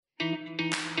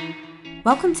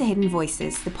Welcome to Hidden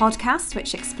Voices, the podcast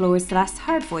which explores the less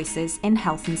heard voices in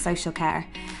health and social care.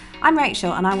 I'm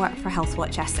Rachel and I work for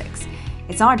Healthwatch Essex.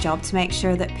 It's our job to make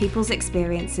sure that people's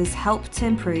experiences help to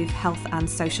improve health and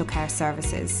social care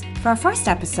services. For our first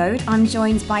episode, I'm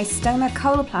joined by stoma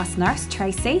coloplast nurse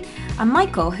Tracy and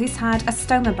Michael, who's had a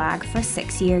stoma bag for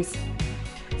 6 years.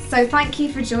 So thank you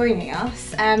for joining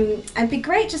us. It'd be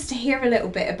great just to hear a little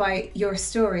bit about your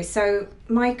story. So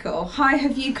Michael, how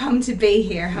have you come to be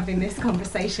here having this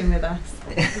conversation with us?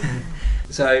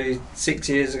 So 6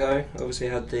 years ago, obviously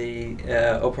had the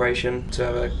operation to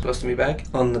have a colostomy bag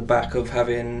on the back of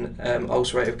having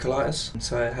ulcerative colitis.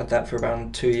 So I had that for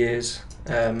around 2 years,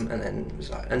 and then it was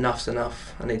like, enough's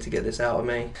enough, I need to get this out of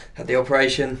me. Had the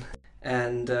operation,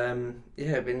 and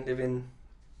I've been living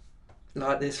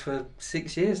like this for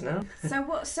 6 years now. So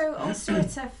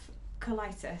ulcerative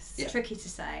colitis, Yeah. tricky to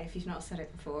say if you've not said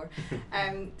it before.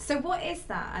 So what is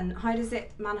that and how does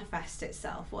it manifest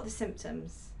itself? What are the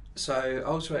symptoms? So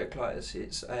ulcerative colitis,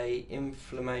 it's a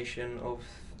inflammation of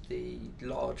the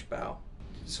large bowel.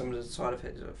 Some of the side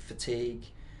effects are fatigue,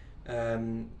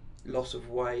 loss of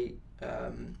weight,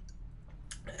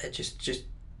 just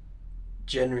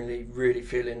generally really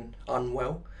feeling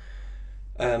unwell,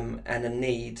 and a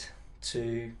need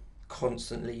to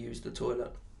constantly use the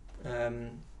toilet.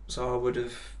 So I would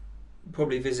have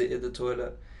probably visited the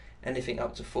toilet anything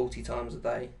up to 40 times a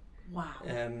day. Wow.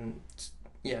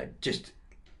 Just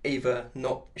either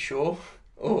not sure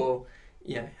or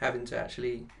having to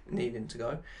actually needing to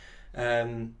go,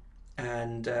 and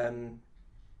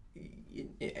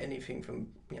anything from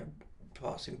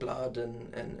passing blood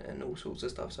and all sorts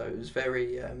of stuff. So it was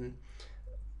very a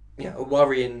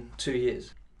worrying 2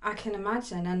 years. I can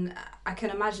imagine, and I can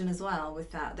imagine as well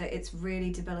with that it's really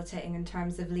debilitating in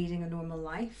terms of leading a normal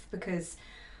life, because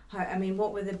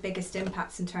what were the biggest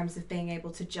impacts in terms of being able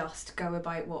to just go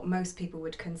about what most people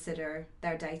would consider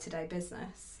their day-to-day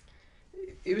business?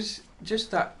 It was just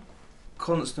that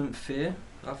constant fear,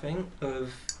 I think,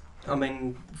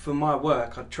 for my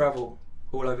work, I'd travel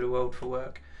all over the world for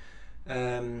work,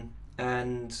 and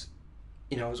I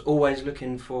was always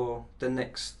looking for the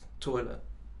next toilet.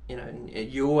 And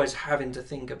you're always having to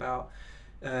think about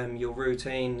your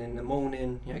routine in the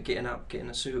morning, getting up, getting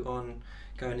a suit on,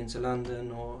 going into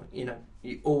London, or you're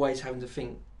always having to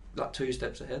think like 2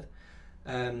 steps ahead.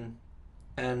 And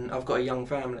I've got a young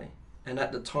family, and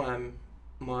at the time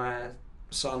my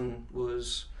son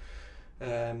was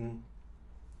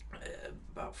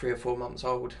about 3 or 4 months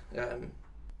old. I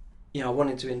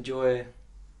wanted to enjoy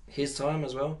his time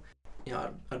as well.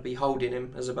 I'd be holding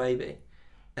him as a baby,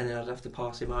 and then I'd have to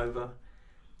pass him over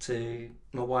to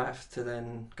my wife to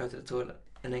then go to the toilet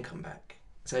and then come back.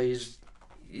 So he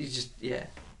just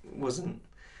wasn't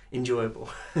enjoyable.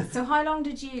 So how long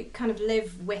did you kind of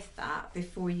live with that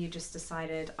before you just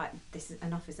decided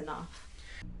enough is enough?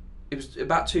 It was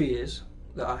about 2 years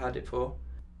that I had it for.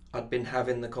 I'd been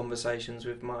having the conversations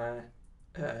with my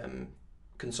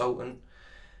consultant,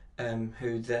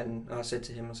 who then I said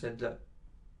to him, I said that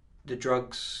the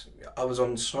drugs, I was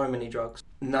on so many drugs,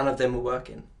 none of them were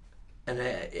working, and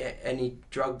any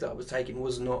drug that I was taking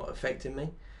was not affecting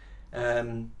me,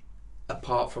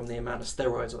 apart from the amount of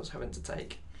steroids I was having to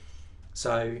take.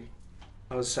 So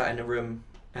I was sat in a room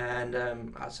and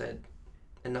I said,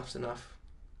 enough's enough.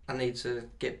 I need to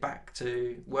get back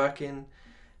to working.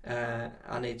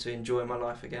 I need to enjoy my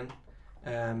life again.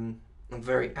 I'm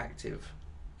very active,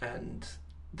 and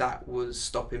that was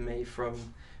stopping me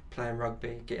from playing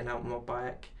rugby, getting out on my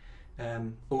bike,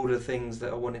 all the things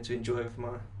that I wanted to enjoy with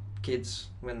my kids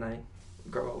when they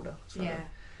grow older. So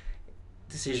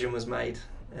decision was made,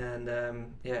 and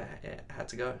it had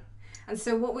to go. And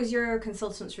so what was your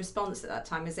consultant's response at that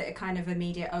time? Is it a kind of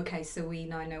immediate, okay, so we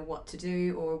now know what to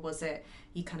do, or was it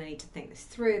you kind of need to think this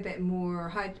through a bit more?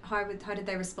 How did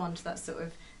they respond to that sort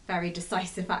of very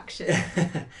decisive action?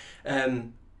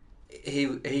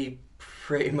 He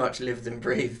pretty much lived and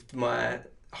breathed my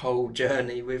whole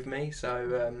journey with me,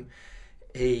 so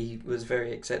he was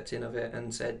very accepting of it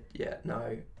and said,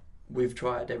 we've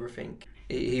tried everything.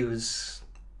 He was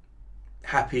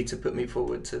happy to put me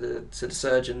forward to the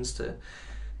surgeons to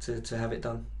have it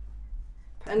done.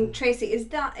 And Tracy, is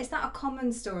that a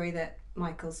common story that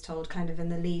Michael's told kind of in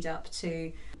the lead up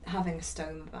to having a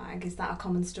stoma bag? Is that a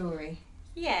common story?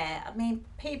 Yeah,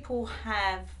 people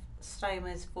have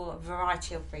stomas for a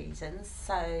variety of reasons.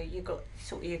 So you've got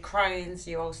sort of your Crohn's,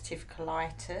 your ulcerative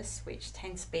colitis, which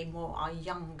tends to be more our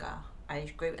younger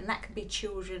age group, and that can be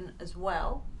children as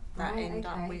well that end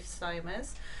up with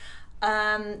stomas.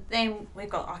 Then we've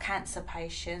got our cancer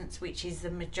patients, which is the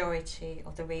majority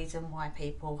of the reason why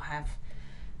people have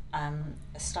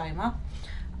a stoma.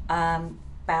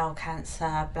 bowel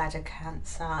cancer, bladder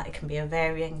cancer, it can be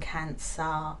ovarian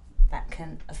cancer that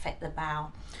can affect the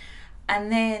bowel.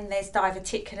 And then there's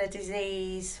diverticular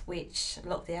disease, which a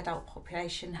lot of the adult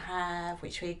population have,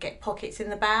 which we get pockets in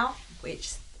the bowel,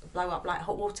 which blow up like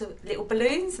hot water little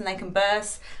balloons, and they can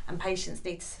burst, and patients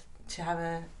need to have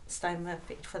a stoma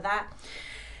fitted for that.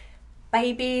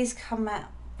 Babies come out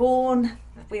born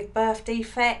with birth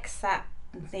defects that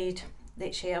need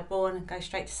literally are born and go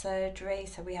straight to surgery,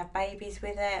 so we have babies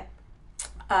with it.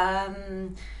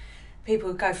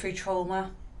 People who go through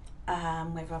trauma,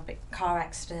 whether a big car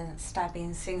accident,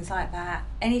 stabbings, things like that,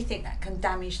 anything that can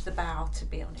damage the bowel, to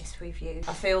be honest with you.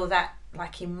 I feel that,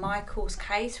 like in Michael's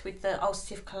case with the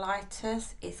ulcerative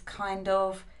colitis,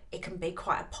 it can be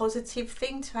quite a positive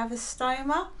thing to have a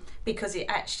stoma, because it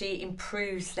actually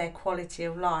improves their quality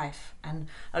of life. And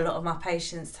a lot of my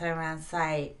patients turn around and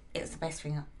say, it's the best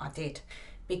thing I did.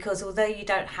 Because although you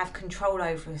don't have control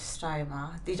over a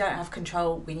stoma, you don't have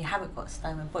control when you haven't got a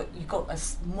stoma, but you've got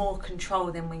more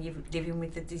control than when you're living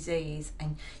with the disease,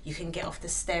 and you can get off the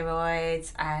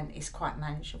steroids and it's quite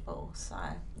manageable. So,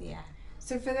 yeah.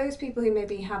 So for those people who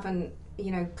maybe haven't,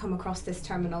 come across this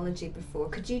terminology before,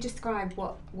 could you describe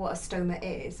what a stoma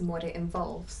is and what it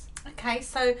involves? Okay,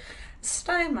 so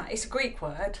stoma, it's a Greek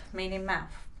word meaning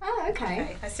mouth. Oh,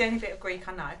 okay. That's the only bit of Greek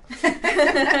I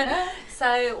know.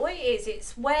 So what it is,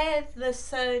 it's where the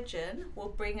surgeon will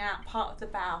bring out part of the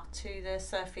bowel to the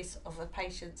surface of a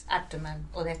patient's abdomen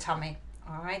or their tummy.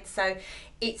 All right, so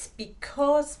it's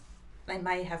because they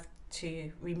may have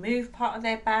to remove part of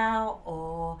their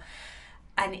bowel,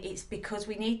 and it's because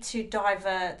we need to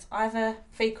divert either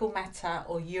fecal matter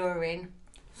or urine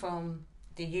from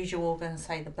the usual organs,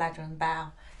 say the bladder and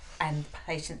bowel, and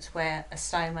patients wear a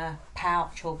stoma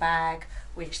pouch or bag,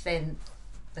 which then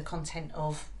the content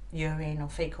of urine or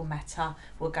fecal matter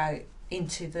will go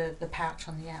into the pouch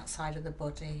on the outside of the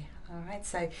body. All right,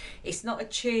 so it's not a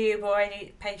tube, or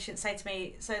any patients say to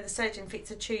me, so the surgeon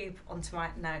fits a tube onto my...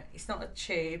 No, it's not a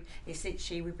tube, it's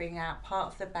literally we bring out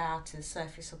part of the bowel to the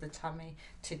surface of the tummy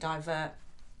to divert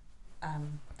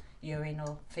urine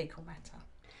or fecal matter.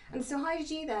 And so how did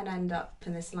you then end up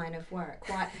in this line of work?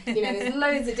 Why, there's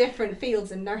loads of different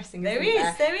fields in nursing, There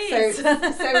is.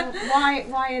 So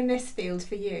why in this field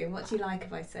for you? What do you like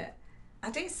about it? I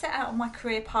didn't set out on my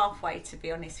career pathway, to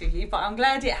be honest with you, but I'm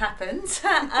glad it happened.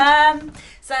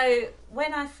 So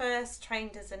when I first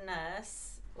trained as a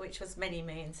nurse, which was many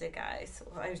moons ago,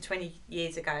 sort of over 20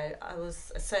 years ago, I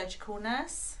was a surgical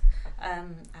nurse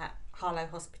at Harlow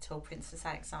Hospital, Princess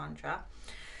Alexandra.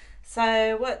 So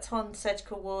I worked on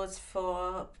surgical wards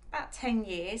for about 10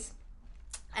 years,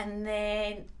 and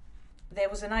then there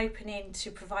was an opening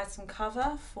to provide some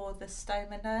cover for the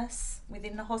stoma nurse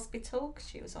within the hospital because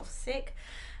she was off sick,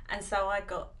 and so I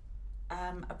got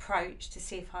approached to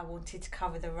see if I wanted to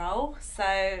cover the role. So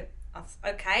I was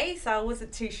okay, so I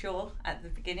wasn't too sure at the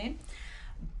beginning,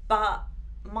 but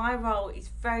my role is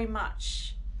very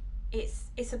much,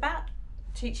 it's about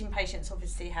teaching patients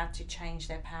obviously how to change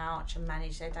their pouch and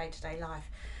manage their day-to-day life,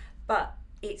 but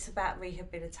it's about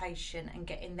rehabilitation and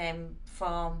getting them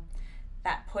from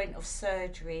that point of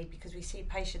surgery, because we see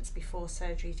patients before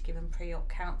surgery to give them pre-op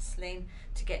counselling,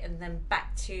 to getting them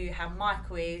back to how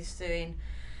Michael is doing.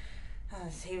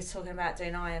 He was talking about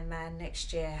doing Ironman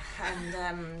next year,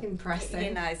 and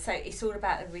impressive. So it's all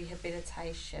about the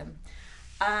rehabilitation.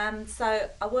 So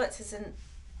I worked as an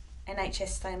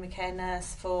NHS stoma care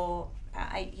nurse for about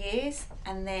 8 years,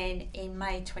 and then in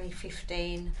May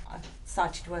 2015 I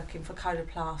started working for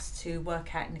Coloplast to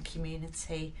work out in the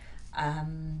community,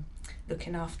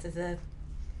 looking after the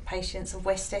patients of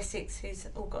West Essex who's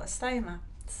all got a stoma.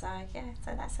 So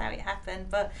that's how it happened.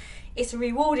 But it's a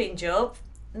rewarding job.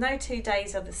 No 2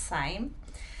 days are the same.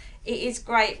 It is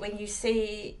great when you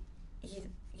see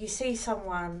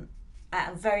someone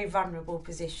at a very vulnerable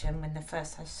position when they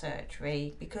first have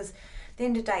surgery, because at the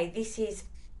end of the day, this is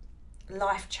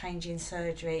life-changing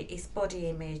surgery. It's body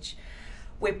image.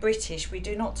 We're British, we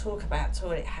do not talk about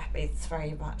toilet habits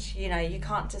very much. You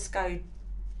can't just go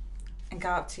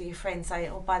up to your friend and say,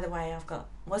 oh, by the way,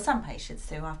 some patients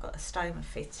do, I've got a stoma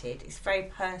fitted. It's very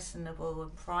personable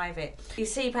and private. You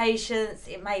see patients,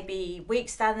 it may be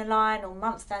weeks down the line or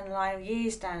months down the line or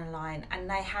years down the line, and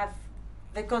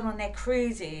they've gone on their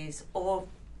cruises, or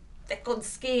they've gone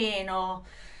skiing or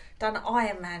done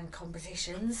Ironman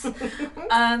competitions.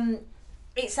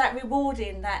 It's that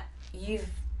rewarding that you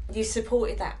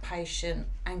supported that patient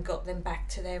and got them back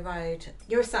to their road.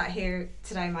 You're sat here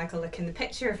today, Michael, looking the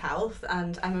picture of health,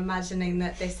 and I'm imagining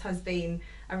that this has been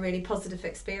a really positive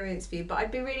experience for you. But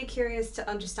I'd be really curious to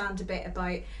understand a bit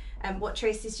about what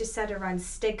Tracy's just said around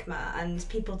stigma and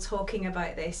people talking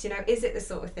about this. You know, is it the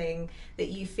sort of thing that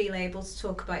you feel able to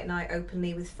talk about now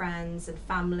openly with friends and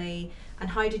family? And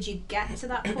how did you get to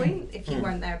that point if you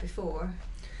weren't there before?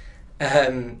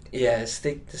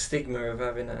 The stigma of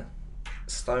having a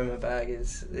stoma bag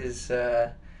is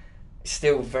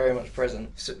still very much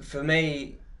present. So for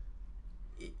me,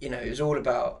 you know, it was all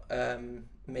about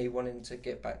me wanting to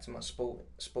get back to my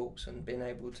sports and being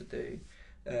able to do,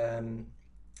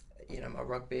 you know, my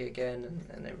rugby again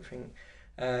and everything.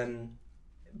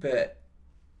 But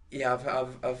yeah,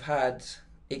 I've had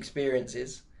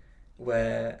experiences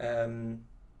where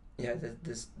you know,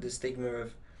 the stigma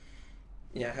of,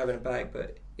 you know, having a bag,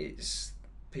 but it's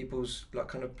people's like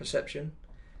kind of perception.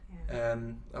 Yeah.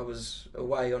 I was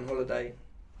away on holiday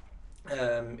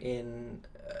in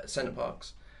Center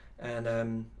Parcs,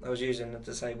 and I was using a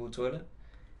disabled toilet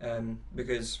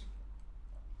because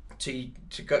to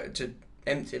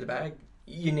empty the bag,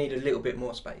 you need a little bit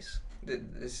more space.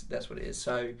 That's what it is.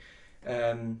 So,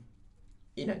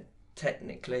 you know,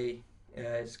 technically,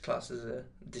 it's classed as a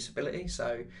disability.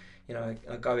 So, you know,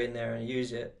 I go in there and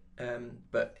use it.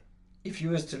 But if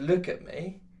you was to look at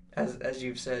me, as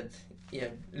you've said, you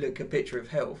know, look a picture of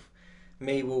health,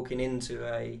 me walking into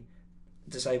a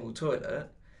disabled toilet,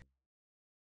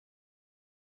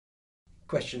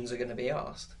 questions are going to be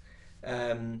asked,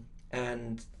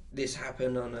 and this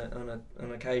happened on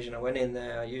an occasion. I went in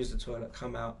there, I used the toilet,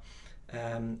 come out,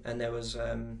 and there was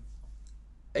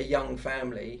a young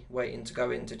family waiting to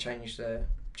go in to change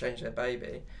their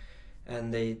baby,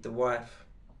 and the wife,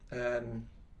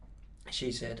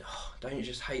 she said, "Oh, don't you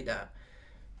just hate that?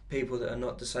 People that are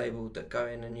not disabled that go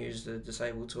in and use the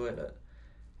disabled toilet."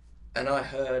 And I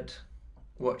heard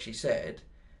what she said,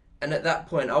 and at that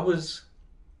point I was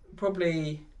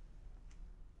probably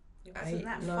you wasn't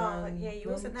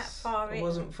that far in. I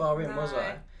wasn't far in, was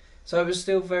I? So it was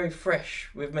still very fresh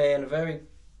with me, and very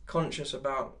conscious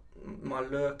about my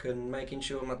look and making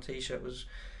sure my t-shirt was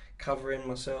covering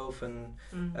myself, and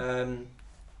and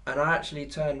I actually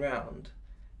turned round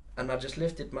and I just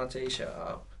lifted my t-shirt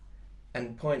up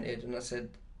and pointed and I said,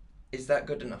 "Is that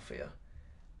good enough for you?"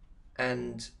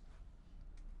 And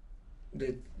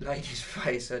the lady's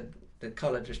face had, the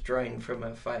colour just drained from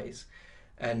her face,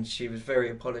 and she was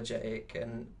very apologetic,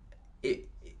 and it,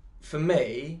 for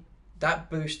me, that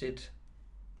boosted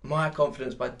my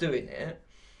confidence by doing it.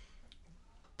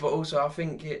 But also I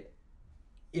think it,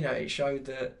 you know, it showed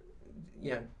that,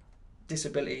 you know,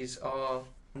 disabilities are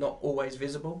not always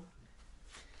visible.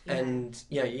 Yeah. And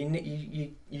you know,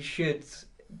 you should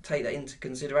take that into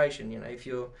consideration. You know, if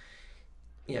you're,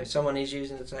 you know, someone is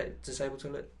using a disabled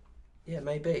toilet, yeah,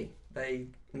 maybe they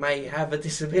may have a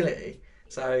disability,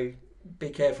 so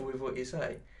be careful with what you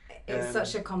say. It's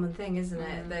such a common thing, isn't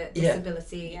it, that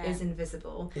disability is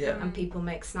invisible, and people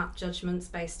make snap judgments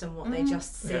based on what they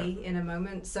just see in a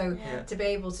moment. So to be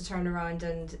able to turn around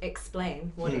and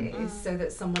explain what it is so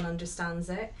that someone understands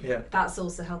it, that's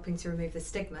also helping to remove the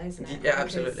stigma, isn't it? Yeah,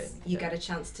 absolutely. You get a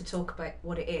chance to talk about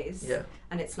what it is,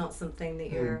 and it's not something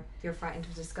that you're frightened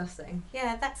of discussing.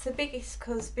 Yeah, that's the biggest,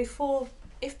 because before,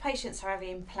 if patients are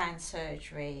having planned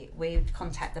surgery, we would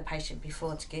contact the patient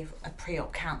before to give a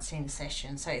pre-op counselling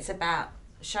session. So it's about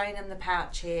showing them the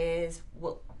pouches,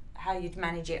 how you'd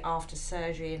manage it after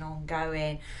surgery and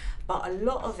ongoing. But a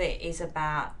lot of it is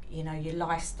about, you know, your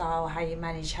lifestyle, how you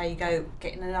manage, how you go,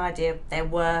 getting an idea of their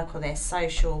work or their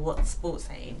social, what sports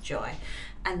they enjoy.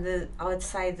 And I would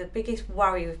say the biggest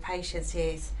worry with patients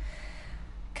is,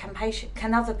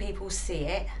 can other people see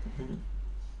it? Mm-hmm.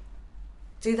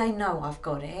 Do they know I've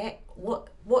got it?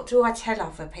 What do I tell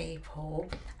other people?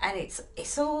 And it's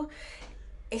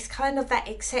kind of that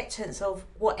acceptance of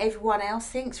what everyone else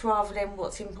thinks rather than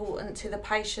what's important to the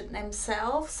patient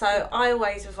themselves. So I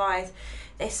always advise,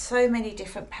 there's so many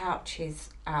different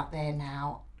pouches out there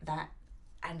now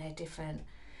and they're different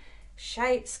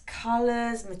shapes,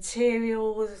 colours,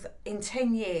 materials. In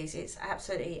 10 years, it's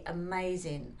absolutely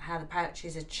amazing how the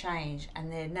pouches have changed,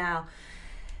 and they're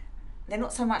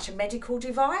not so much a medical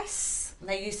device.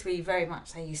 They used to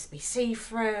be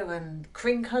see-through and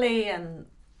crinkly,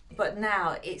 but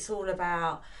now it's all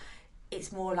about,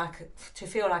 it's more like to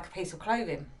feel like a piece of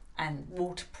clothing and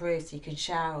waterproof, so you can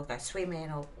shower or go swimming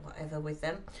or whatever with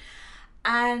them.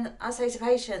 And I say to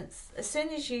patients, as soon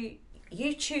as you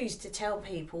choose to tell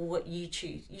people what you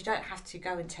choose, you don't have to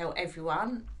go and tell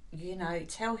everyone, you know,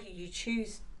 tell who you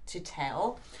choose to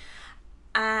tell.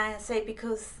 And say,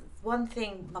 because one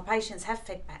thing my patients have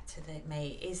fed back to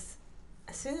me is,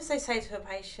 as soon as they say to a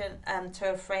patient,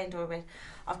 to a friend,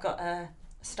 I've got a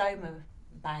stoma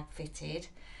bag fitted,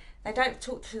 they don't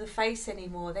talk to the face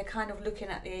anymore. They're kind of looking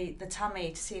at the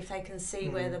tummy to see if they can see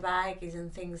where the bag is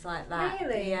and things like that.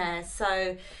 Really? Yeah.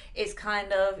 So it's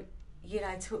kind of,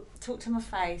 talk to my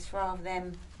face rather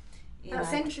than.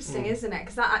 That's interesting, isn't it?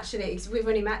 Because that actually, cause we've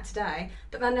only met today,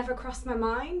 but that never crossed my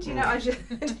mind. I just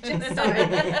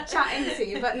started chatting to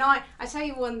you. But now, I tell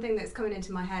you one thing that's coming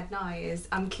into my head now is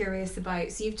I'm curious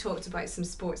about. So you've talked about some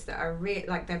sports that are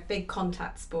like they're big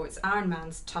contact sports.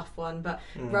 Ironman's a tough one, but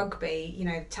rugby,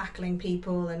 tackling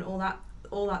people and all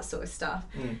that sort of stuff.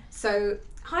 So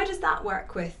how does that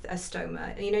work with a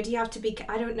stoma? Do you have to be?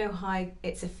 I don't know how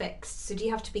it's affixed. So do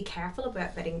you have to be careful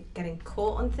about getting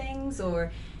caught on things,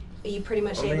 or are you pretty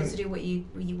much able to do what you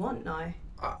want now?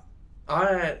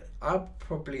 I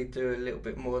probably do a little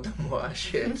bit more than what I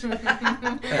should.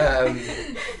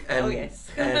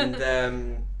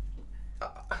 And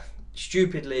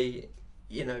stupidly,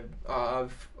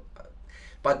 I've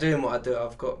by doing what I do,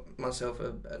 I've got myself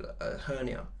a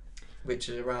hernia, which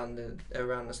is around the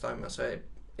stoma, so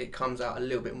it comes out a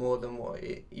little bit more than what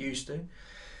it used to.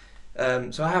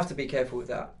 So I have to be careful with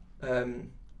that.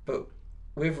 But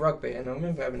with rugby, and I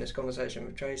remember having this conversation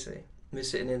with Tracy. We're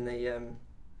sitting in the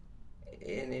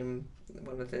in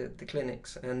one of the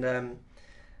clinics, and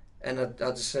I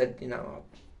just said,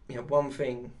 one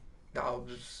thing that I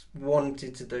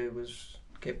wanted to do was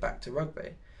get back to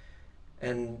rugby,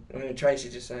 and Tracy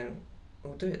just saying,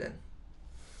 "Well, do it then."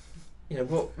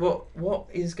 What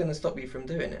is going to stop you from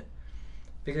doing it?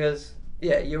 Because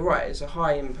you're right, it's a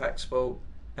high impact sport,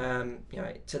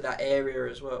 to that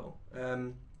area as well.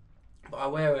 But I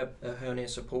wear a hernia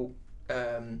support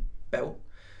belt,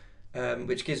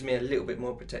 which gives me a little bit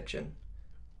more protection.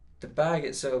 The bag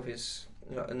itself is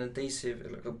an adhesive,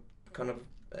 like a kind of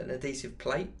an adhesive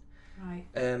plate. Right.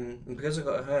 And because I've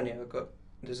got a hernia,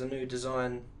 there's a new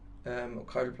design what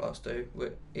Coloplast do,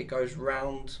 where it goes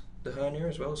round the hernia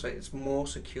as well, so it's more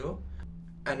secure.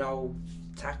 And I'll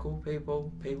tackle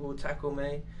people will tackle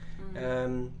me.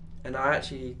 And I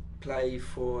actually play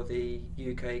for the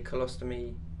UK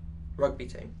colostomy rugby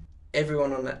team.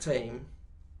 Everyone on that team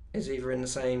is either in the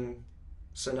same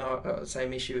scenario,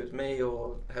 same issue as me,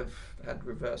 or have had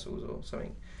reversals or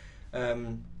something.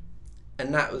 And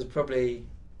that was probably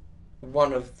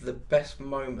one of the best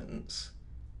moments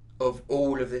of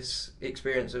all of this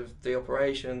experience of the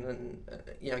operation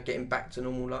and getting back to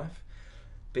normal life,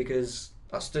 because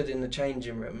I stood in the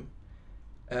changing room.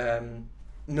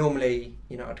 Normally,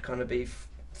 I'd kind of be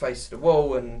face to the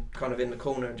wall and kind of in the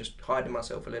corner and just hiding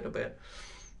myself a little bit.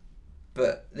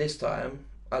 But this time,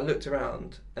 I looked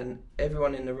around and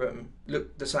everyone in the room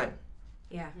looked the same.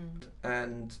 Yeah.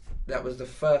 And that was the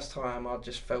first time I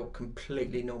just felt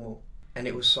completely normal, and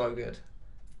it was so good.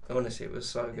 Honestly, it was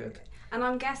so good. And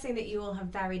I'm guessing that you all have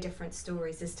very different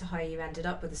stories as to how you ended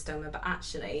up with a stoma, but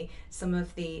actually some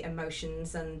of the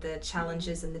emotions and the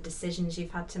challenges and the decisions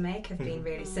you've had to make have been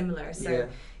really similar. So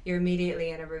you're immediately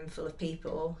in a room full of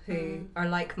people who are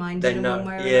like-minded in one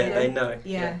way or another. They know.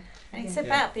 Yeah. And it's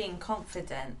about being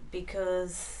confident,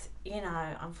 because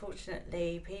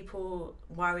unfortunately people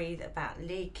worried about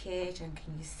leakage and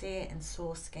can you see it and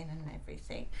sore skin and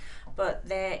everything, but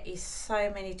there is so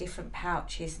many different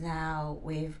pouches now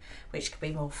which can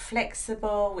be more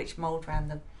flexible, which mould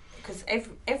around because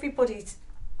everybody's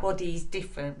body is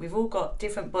different. We've all got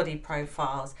different body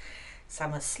profiles.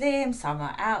 Some are slim, some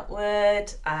are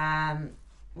outward.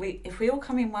 If we all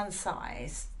come in one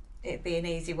size, it'd be an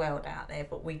easy world out there,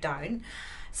 but we don't.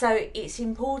 So it's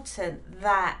important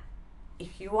that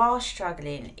if you are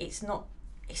struggling, it's not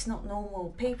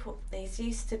normal. There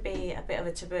used to be a bit of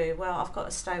a taboo. Well, I've got a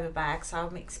stoma bag, so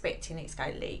I'm expecting it's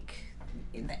going to leak.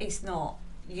 It's not.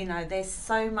 There's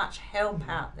so much help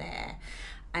out there,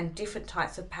 and different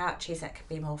types of pouches that can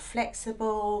be more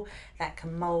flexible, that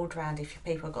can mould around if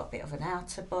people have got a bit of an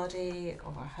outer body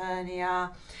or a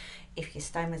hernia. If your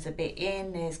stoma's a bit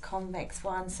in, there's convex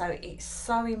ones. So it's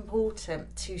so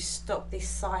important to stop this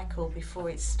cycle before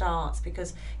it starts,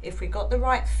 because if we got the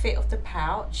right fit of the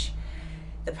pouch,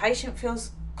 the patient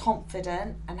feels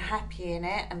confident and happy in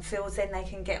it and feels then they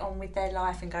can get on with their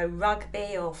life and go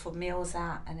rugby or for meals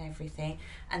out and everything,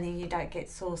 and then you don't get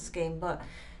sore skin. But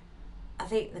I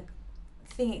think the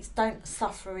thing is, don't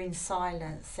suffer in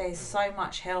silence. There's so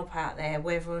much help out there,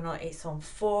 whether or not it's on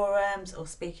forums or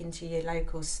speaking to your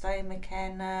local stoma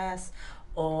care nurse,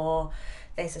 or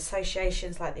there's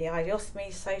associations like the Ileostomy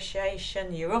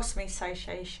Association, Urostomy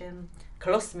Association,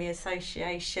 Colostomy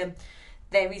Association.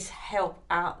 There is help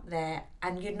out there,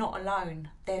 and you're not alone.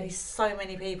 There is so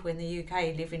many people in the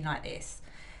UK living like this,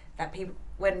 that people,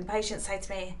 when patients say to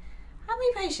me, how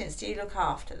many patients do you look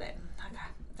after then?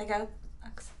 They go,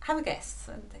 have a guess.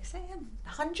 And they say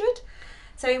 100.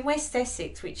 So in West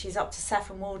Essex, which is up to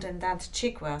Saffron Walden down to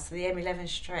Chigwell, so the M11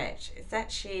 stretch, it's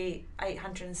actually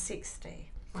 860.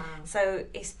 Wow. So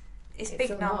it's big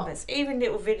a numbers. lot. Even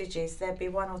little villages, there'd be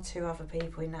one or two other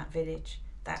people in that village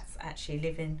that's actually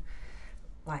living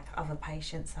like other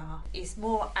patients are. It's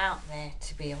more out there,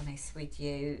 to be honest with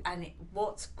you. And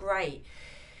what's great,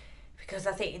 because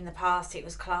I think in the past it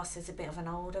was classed as a bit of an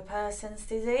older person's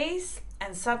disease,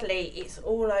 and suddenly it's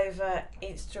all over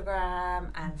Instagram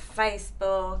and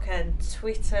Facebook and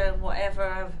Twitter and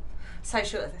whatever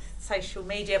social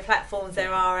media platforms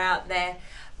there are out there,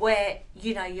 where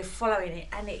you're following it,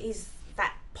 and it is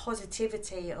that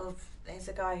positivity of, there's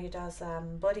a guy who does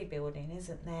bodybuilding,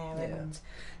 isn't there? Yeah. And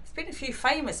there's been a few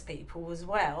famous people as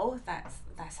well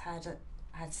that's had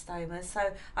stomas.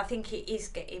 So I think it is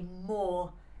getting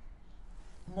more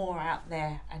out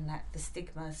there, and that the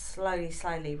stigma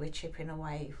slowly we're chipping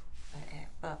away at it.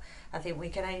 But I think we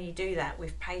can only do that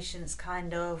with patients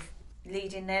kind of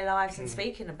leading their lives and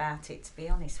speaking about it, to be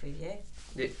honest with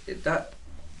you. That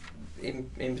in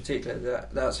particular,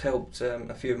 that's helped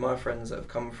a few of my friends that have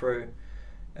come through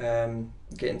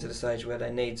getting to the stage where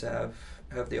they need to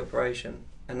have the operation,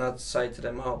 and I'd say to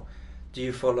them, oh, do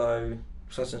you follow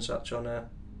such and such on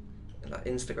like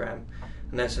Instagram?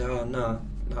 And they say, oh no.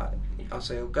 Like, I'll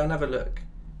say, well, go and have a look,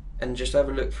 and just have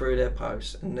a look through their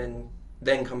posts, and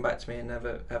then come back to me and have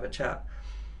a chat.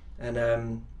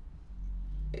 And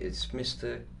it's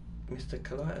Mr.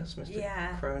 Colitis,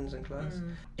 Mr. Crohn's and colitis.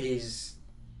 He's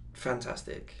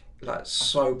fantastic, like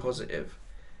so positive.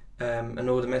 And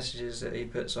all the messages that he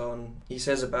puts on, he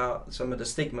says about some of the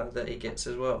stigma that he gets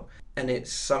as well, and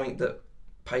it's something that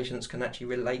patients can actually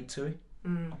relate to.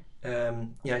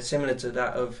 Similar to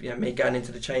that of me going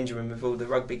into the changing room with all the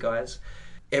rugby guys.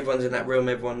 Everyone's in that room,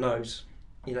 everyone knows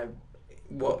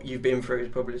what you've been through is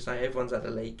probably the same. Everyone's had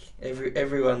a leak,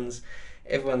 everyone's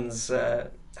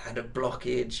had a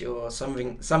blockage or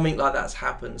something like that's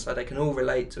happened, so they can all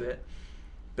relate to it.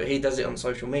 But he does it on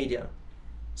social media,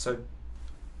 so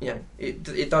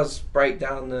it does break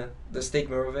down the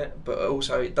stigma of it, but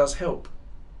also it does help.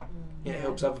 It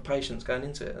helps other patients going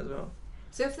into it as well.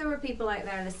 So if there were people out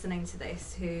there listening to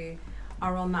this who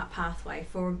are on that pathway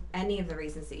for any of the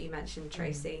reasons that you mentioned,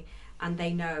 Tracy, and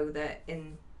they know that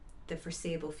in the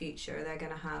foreseeable future they're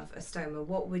going to have a stoma,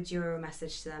 what would your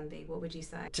message to them be? What would you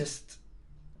say? Just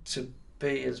to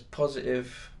be as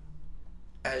positive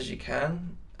as you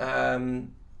can,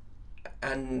 and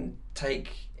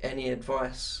take any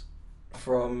advice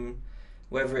from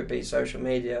whether it be social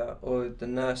media or the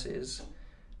nurses.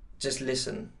 Just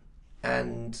listen,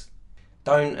 and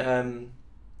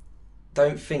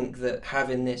don't think that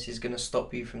having this is going to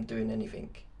stop you from doing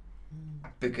anything,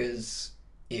 because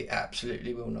it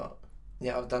absolutely will not.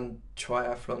 I've done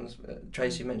triathlons.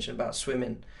 Tracy mentioned about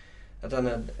swimming. I've done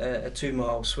a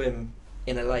 2-mile swim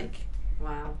in a lake.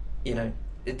 Wow.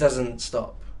 It doesn't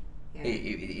stop. Yeah.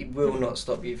 It will not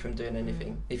stop you from doing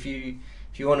anything. If you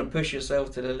want to push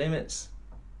yourself to the limits,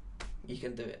 you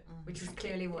can do it. Which is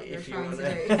clearly what you're trying to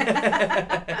do.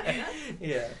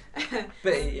 Yeah.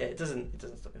 But it doesn't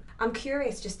stop you. I'm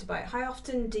curious just about how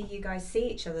often do you guys see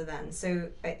each other then? So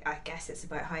I guess it's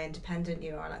about how independent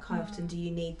you are. Like, how often do you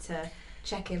need to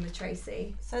check in with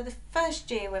Tracy? So the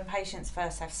first year when patients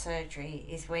first have surgery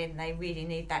is when they really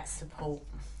need that support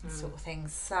sort of thing.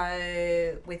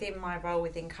 So within my role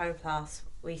within Coplas,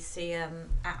 we see them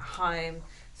at home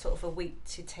sort of a week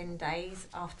to 10 days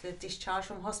after discharge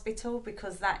from hospital,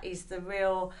 because that is the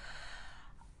real,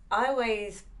 I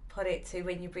always put it to,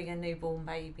 when you bring a newborn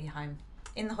baby home.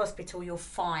 In the hospital, you're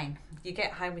fine. You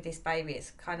get home with this baby,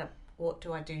 it's kind of, what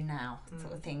do I do now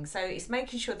sort of thing. So it's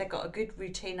making sure they've got a good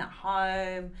routine at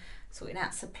home, sorting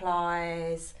out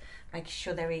supplies, making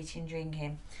sure they're eating,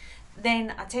 drinking.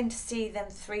 Then I tend to see them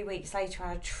 3 weeks later,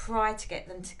 and I try to get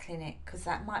them to clinic, because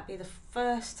that might be the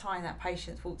first time that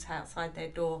patient's walked outside their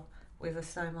door with a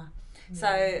stoma.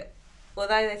 So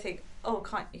although they think, oh,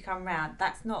 can't you come round,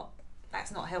 that's not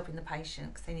helping the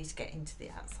patient, because they need to get into the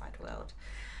outside world.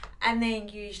 And then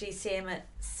you usually see them at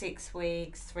 6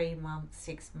 weeks, 3 months,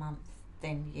 6 months,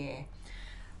 then year.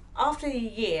 After a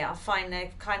year, I find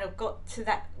they've kind of got to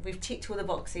that, we've ticked all the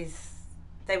boxes.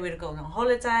 They would have gone on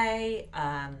holiday,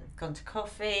 gone to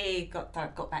coffee, got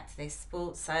back to their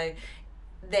sports. So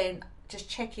then just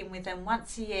check in with them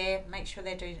once a year, make sure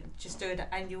they're do an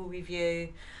annual review.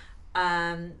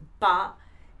 But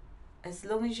as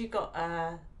long as you've got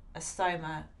a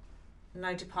stoma,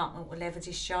 no department will ever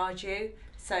discharge you.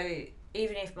 So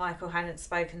even if Michael hadn't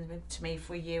spoken to me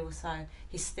for a year or so,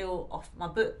 he's still off my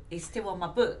book. He's still on my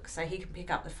book, so he can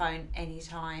pick up the phone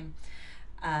anytime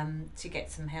to get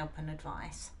some help and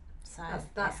advice. So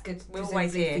that's good. We're Presumably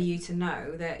always here for you to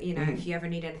know that, you know, if you ever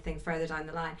need anything further down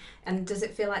the line. And does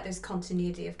it feel like there's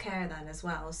continuity of care then as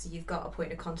well? So you've got a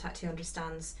point of contact who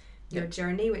understands your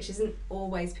journey, which isn't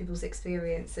always people's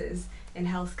experiences in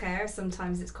healthcare.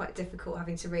 Sometimes it's quite difficult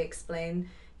having to re-explain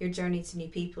your journey to new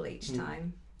people each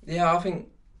time. Yeah, I think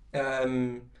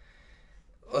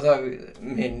although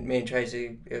me and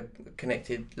Tracy are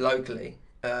connected locally,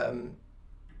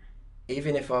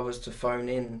 even if I was to phone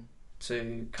in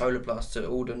to Coloplast to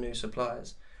order new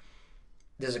supplies,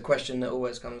 there's a question that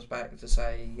always comes back to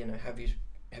say, you know, have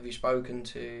you spoken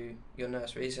to your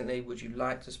nurse recently? Would you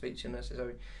like to speak to your nurse?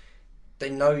 So they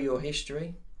know your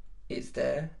history, it's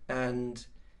there, and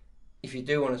if you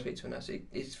do want to speak to a nurse,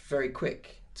 it's very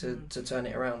quick to turn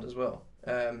it around as well.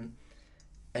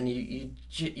 And you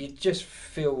just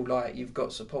feel like you've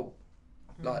got support,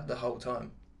 like the whole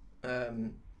time. I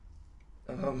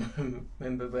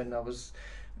remember when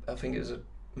I think it was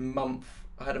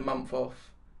I had a month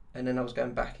off, and then I was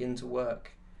going back into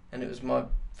work, and it was my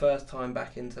first time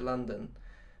back into London,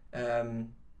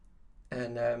 and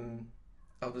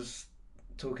I was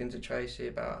talking to Tracy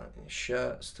about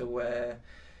shirts to wear.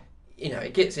 You know,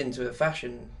 it gets into a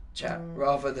fashion chat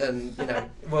rather than, you know,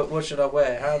 what should I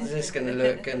wear? How's this going to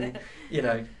look? And, you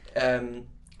know...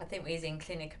 I think we was in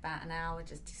clinic about an hour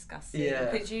just discussing.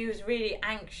 Yeah. Because you was really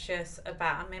anxious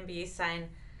about... I remember you saying,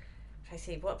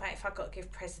 Tracy, what about if I got to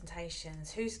give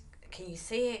presentations? Can you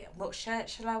see it? What shirt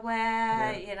shall I wear?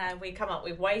 Yeah. You know, we come up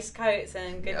with waistcoats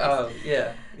and goodness. Oh,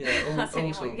 yeah. All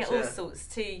sorts, you get all sorts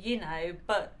too, you know.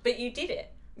 But you did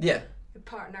it. Yeah.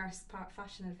 Part nurse, part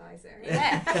fashion advisor.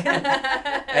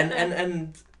 Yeah.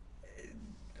 and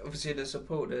obviously the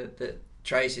support that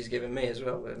Tracy's given me as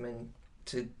well. I mean,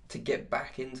 to get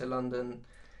back into London,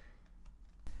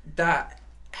 that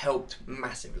helped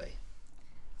massively.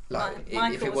 Like,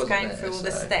 Michael was going through all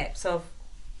the steps of,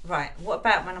 right, what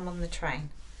about when I'm on the train?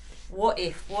 What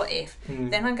if?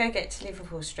 Then I'm going to get to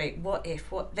Liverpool Street. What if?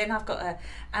 Then I've got to...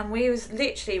 And we was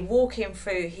literally walking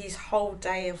through his whole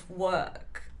day of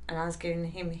work, and I was giving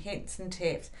him hints and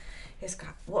tips. He was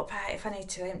going, what about if I need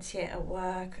to empty it at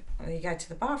work? Or you go to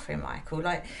the bathroom, Michael.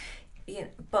 Like, you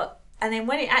know, and then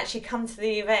when it actually come to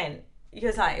the event, he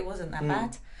was like, it wasn't that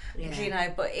bad. Yeah. You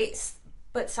know,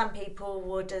 but some people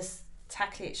will just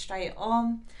tackle it straight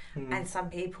on, and some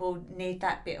people need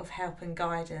that bit of help and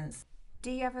guidance.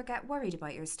 Do you ever get worried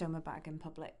about your stoma bag in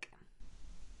public?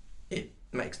 It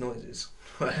makes noises.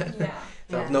 Yeah.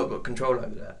 So I've not got control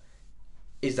over that.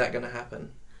 Is that going to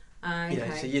happen? Okay. You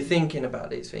know, so you're thinking about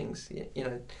these things. You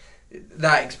know,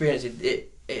 that experience.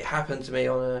 It happened to me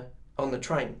on the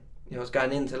train. You know, I was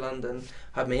going into London,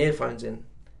 had my earphones in.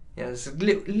 You know, it's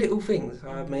little things.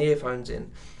 I had my earphones in,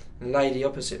 and the lady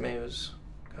opposite me was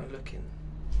kind of looking.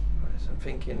 So I'm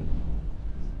thinking,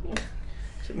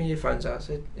 took my earphones out. I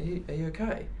said, "Are you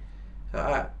okay?"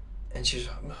 And she was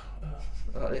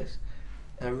like this,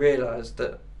 and I realised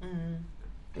that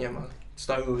my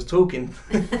stoma was talking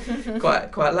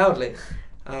quite loudly,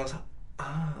 and I was like,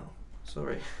 "Oh,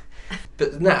 sorry."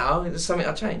 But now it's something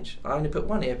I change. I only put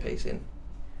one earpiece in.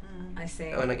 I see.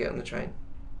 When I get on the train,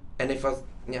 and if I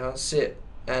sit,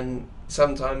 and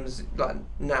sometimes like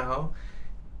now,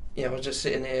 I was just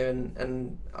sitting here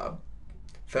and I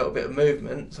felt a bit of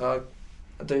movement, so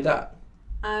I do that.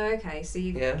 Oh, okay. So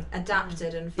you've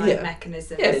adapted and found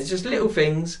mechanisms. Yeah, it's just little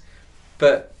things,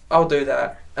 but I'll do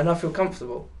that, and I feel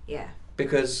comfortable. Yeah.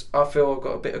 Because I feel I've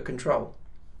got a bit of control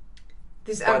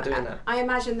by doing that. I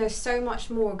imagine there's so much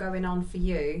more going on for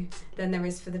you than there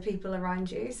is for the people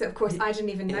around you. So of course I didn't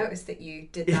even notice that you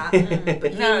did that,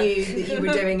 but you knew that you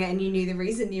were doing it, and you knew the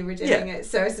reason you were doing it.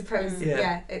 So I suppose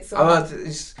it's all.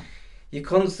 You're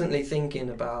constantly thinking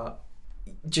about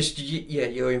just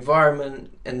your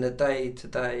environment and the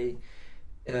day-to-day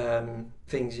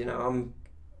things. You know, I'm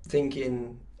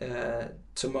thinking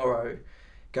tomorrow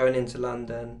going into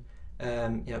London.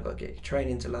 I've got to get a train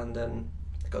into London.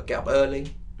 I've got to get up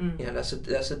early. You know, that's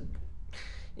a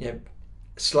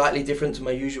slightly different to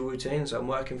my usual routine. So I'm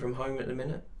working from home at the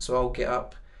minute. So I'll get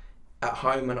up at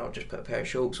home and I'll just put a pair of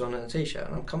shorts on and a t-shirt,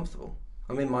 and I'm comfortable.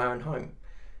 I'm in my own home.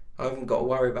 I haven't got to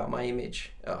worry about my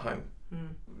image at home.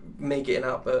 Me getting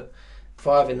up at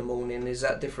 5 a.m, is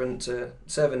that different to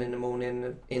 7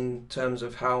 a.m in terms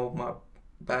of how my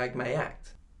bag may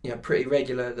act? You know, pretty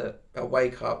regular that I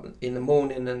wake up in the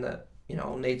morning and that,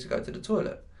 I'll need to go to the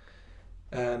toilet.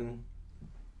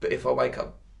 But if I wake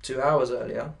up 2 hours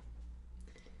earlier,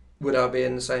 would I be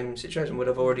in the same situation? Would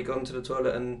I have already gone to the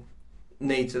toilet and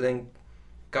need to then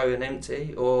go and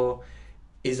empty, or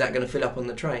is that going to fill up on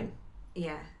the train?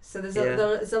 Yeah. So there's Yeah.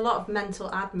 there's a lot of mental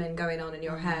admin going on in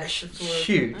your head before.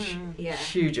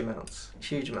 Huge amounts.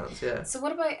 Yeah. So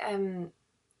what about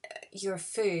your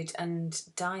food and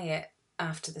diet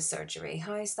after the surgery?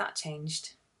 How has that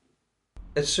changed?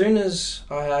 As soon as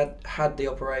I had the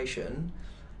operation,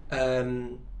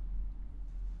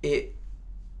 it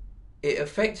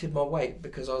affected my weight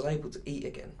because I was able to eat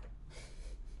again,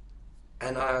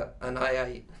 and I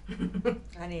ate.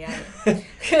 And he ate.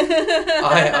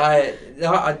 I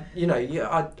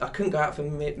couldn't go out for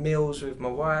meals with my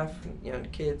wife, the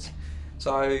kids,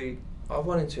 so I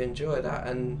wanted to enjoy that,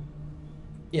 and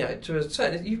to a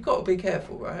certain, you've got to be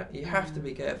careful, right? You have to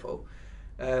be careful,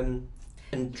 and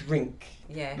drink,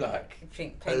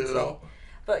 drink a plenty. lot.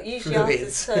 But usually after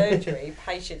surgery,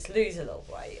 patients lose a lot of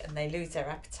weight and they lose their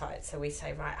appetite. So we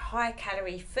say, right, high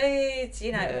calorie foods,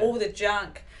 all the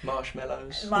junk.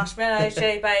 Marshmallows,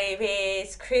 jelly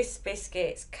babies, crisp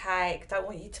biscuits, cake. Don't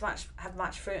want you to have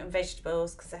much fruit and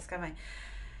vegetables because that's going to make...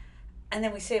 And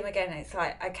then we see them again and it's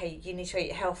like, okay, you need to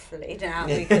eat healthfully now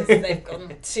because they've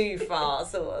gone too far,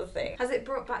 sort of thing. Has it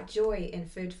brought back joy in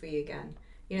food for you again?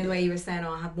 The way you were saying,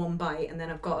 I had one bite and then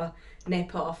I've got to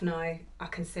nip off. Now I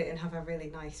can sit and have a really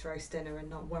nice roast dinner and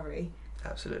not worry.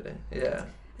 Absolutely, yeah.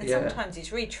 And sometimes it's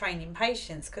retraining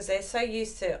patients because they're so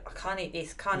used to, I can't eat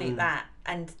this, can't eat that,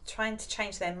 and trying to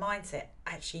change their mindset.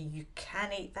 Actually, you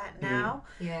can eat that now.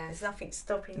 Yeah. There's nothing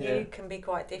stopping you. It can be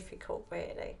quite difficult,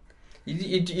 really.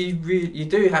 You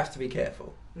do have to be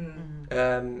careful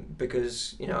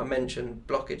because I mentioned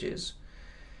blockages.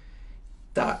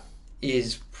 That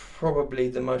is probably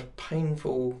the most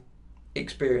painful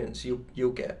experience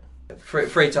you'll get.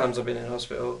 Three times I've been in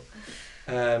hospital.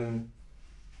 One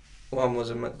was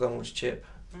a McDonald's chip.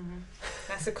 Mm-hmm.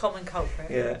 That's a common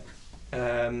culprit. Yeah,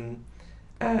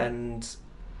 and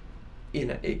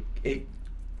it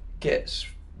gets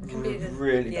really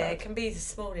bad. Yeah, it can be the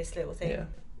smallest little thing. Yeah.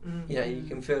 You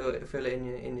can feel it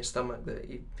in your stomach that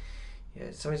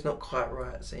something's not quite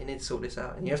right, so you need to sort this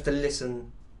out, and you have to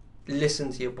listen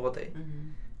to your body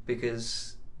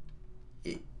because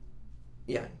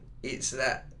it's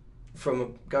that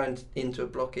from going into a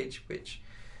blockage, which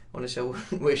honestly I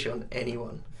wouldn't wish on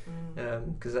anyone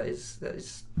because that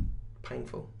is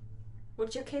painful.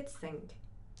 What do your kids think?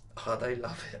 Oh, they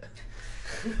love it.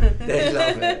 They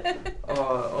love it.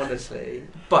 Oh, honestly,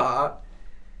 but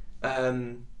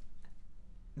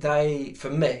they, for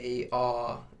me,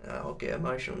 are, I'll get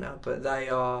emotional now, but they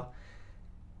are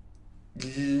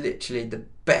literally the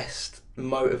best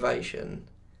motivation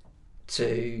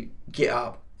to get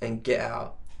up and get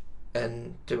out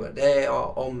and do it. They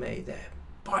are on me. They're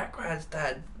bike rides,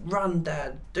 Dad, run,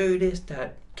 Dad, do this,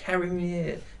 Dad, carry me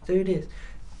here, do this,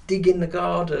 dig in the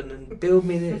garden and build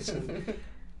me this.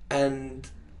 And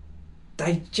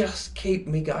they just keep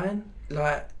me going,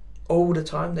 like, all the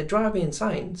time. They drive me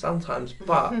insane sometimes,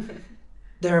 but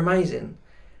they're amazing.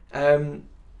 And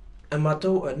my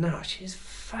daughter now, she's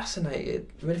fascinated.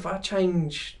 But if I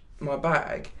change my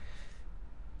bag,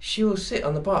 she will sit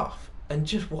on the bath and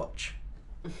just watch.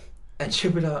 And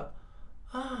she'll be like,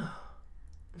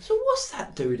 so what's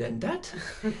that do then, Dad?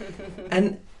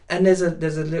 and there's a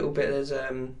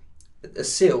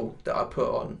seal that I put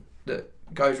on that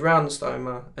goes round the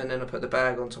stoma, and then I put the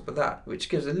bag on top of that, which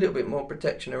gives a little bit more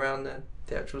protection around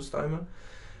the actual stoma.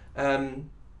 And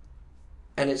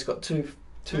it's got two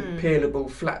peelable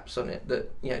flaps on it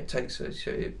that takes so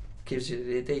it gives you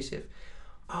the adhesive.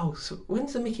 Oh, so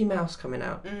when's the Mickey Mouse coming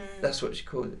out? That's what she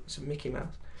called it. It's a Mickey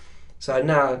Mouse. So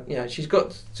now she's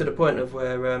got to the point of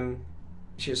where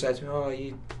she'll say to me, "Oh, are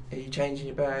you changing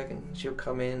your bag?" And she'll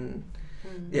come in.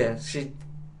 Yeah,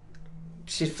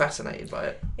 she's fascinated by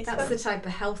it. That's the type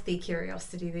of healthy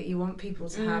curiosity that you want people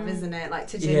to have, isn't it? Like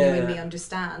to genuinely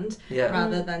understand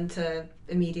rather than to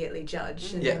immediately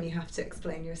judge, and then you have to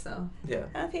explain yourself. Yeah.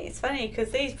 I think it's funny because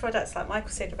these products, like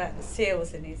Michael said about the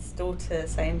seals and his daughter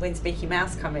saying, when's Mickey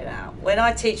Mouse coming out? When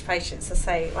I teach patients, I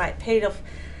say, right, peel off.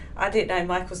 I didn't know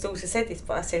Michael's daughter said this,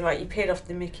 but I said, right, you peel off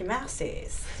the Mickey Mouse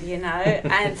ears,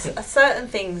 and certain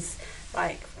things,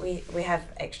 like we have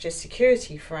extra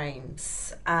security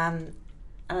frames, and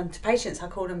to patients I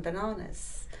call them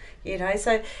bananas,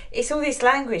 so it's all this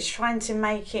language trying to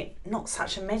make it not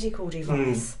such a medical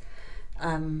device,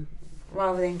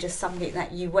 rather than just something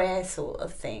that you wear sort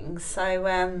of thing. So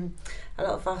a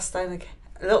lot of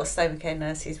stoma care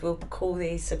nurses will call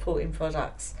these supporting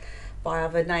products by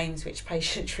other names which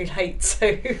patients relate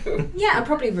to. Yeah, and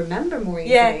probably remember more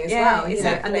easily as well.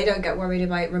 Exactly. And they don't get worried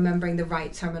about remembering the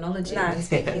right terminology when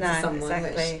speaking to someone,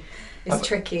 which is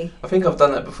tricky. I think I've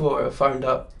done that before. I phoned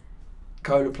up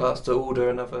Coloplast to order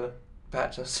another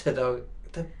batch. I said, "Oh,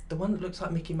 the one that looks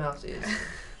like Mickey Mouse is."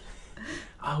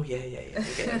 Oh yeah.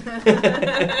 Again.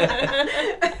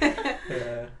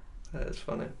 Yeah, that's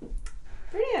funny.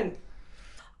 Brilliant.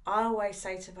 I always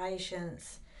say to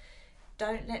patients,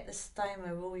 don't let the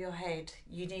stoma rule your head.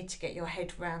 You need to get your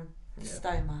head round the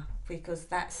stoma, because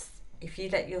if you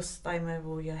let your stoma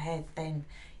rule your head, then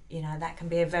that can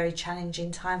be a very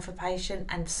challenging time for a patient,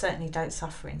 and certainly don't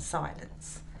suffer in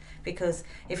silence. Because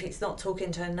if it's not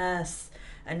talking to a nurse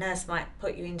might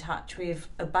put you in touch with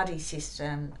a buddy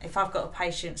system. If I've got a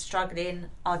patient struggling,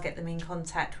 I'll get them in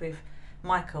contact with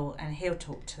Michael and he'll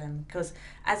talk to them. Because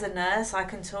as a nurse, I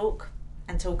can talk,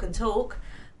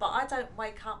 but I don't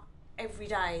wake up every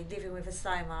day living with a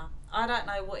stoma. I don't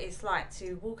know what it's like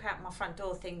to walk out my front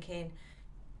door thinking,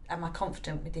 am I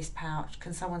confident with this pouch?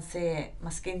 Can someone see it? My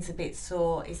skin's a bit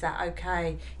sore. Is that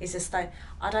okay? Is a stoma?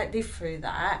 I don't live through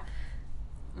that.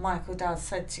 Michael does.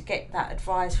 So to get that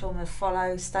advice from a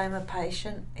follow stoma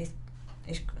patient is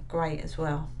great as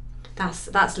well.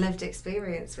 That's lived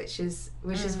experience, which is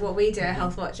what we do at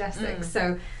Health Watch Essex.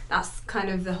 So that's kind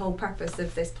of the whole purpose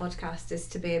of this podcast, is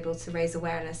to be able to raise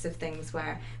awareness of things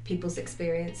where people's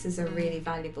experiences are really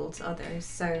valuable to others.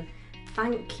 So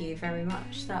thank you very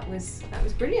much. That was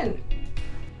brilliant.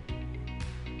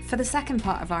 For the second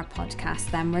part of our podcast,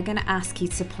 then, we're going to ask you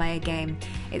to play a game.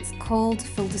 It's called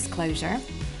Full Disclosure,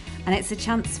 and it's a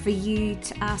chance for you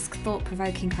to ask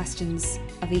thought-provoking questions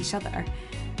of each other.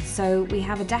 So we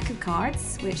have a deck of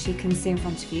cards, which you can see in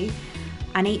front of you,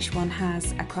 and each one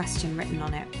has a question written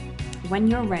on it. When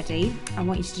you're ready, I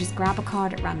want you to just grab a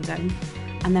card at random,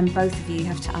 and then both of you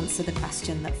have to answer the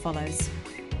question that follows.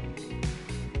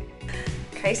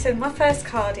 Okay, so my first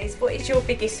card is, what is your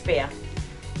biggest fear?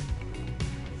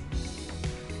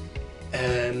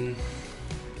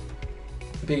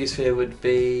 Biggest fear would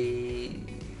be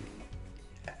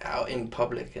out in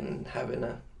public and having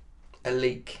a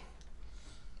leak.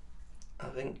 I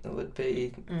think that would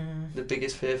be the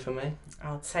biggest fear for me.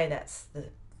 I would say that's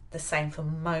the same for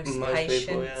most patients,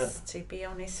 people, to be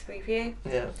honest with you.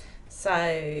 Yeah.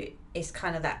 So it's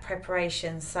kind of that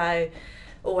preparation. So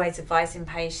always advising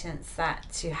patients that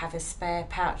to have a spare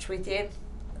pouch with you,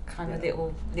 kind of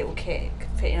little kit,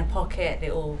 fit in a pocket,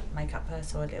 little makeup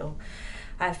purse, or a little.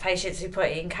 I have patients who put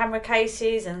it in camera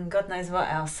cases and God knows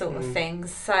what else sort of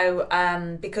things. So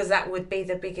because that would be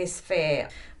the biggest fear.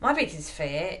 My biggest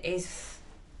fear is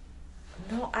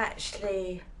not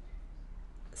actually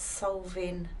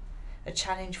solving a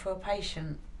challenge for a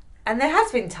patient. And there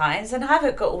has been times, and I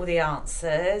haven't got all the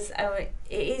answers.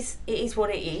 It is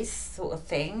what it is, sort of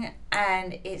thing,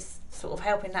 and it's sort of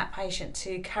helping that patient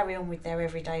to carry on with their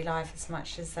everyday life as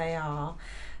much as they are.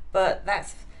 But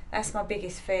that's my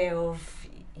biggest fear of,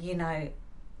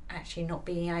 actually not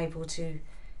being able to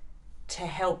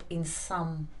help in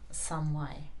some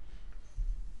way.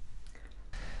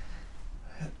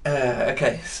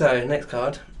 Okay, so next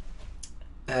card.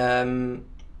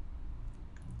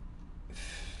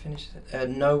 Finish it.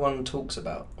 No one talks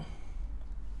about.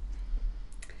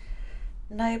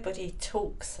 Nobody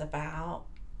talks about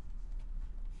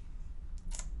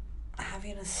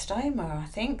having a stoma, I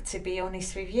think, to be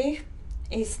honest with you.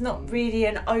 It's not really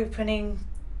an opening.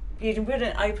 You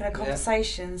wouldn't open a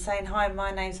conversation saying, "Hi, my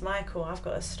name's Michael, I've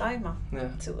got a stoma,"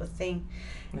 sort of thing.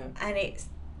 Yeah. And it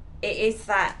is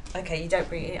that, okay, you don't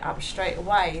bring it up straight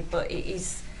away, but it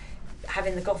is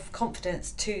having the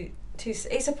confidence to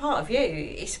it's a part of you,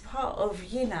 it's a part of,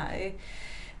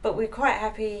 but we're quite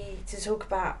happy to talk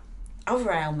about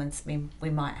other ailments we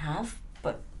might have,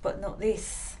 but not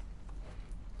this.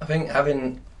 I think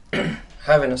having a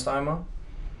stoma,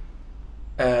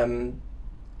 and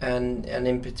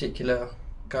in particular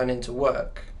going into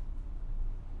work,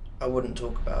 I wouldn't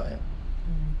talk about it.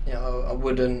 I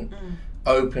wouldn't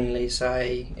openly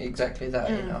say exactly that.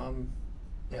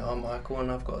 I'm Michael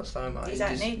and I've got a stoma. You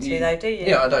don't need to though, do you?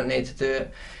 Yeah, I don't need to do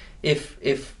it.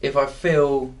 If I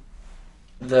feel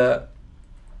that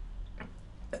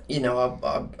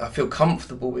I feel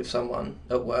comfortable with someone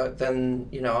at work, then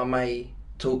I may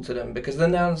talk to them, because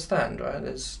then they understand, right?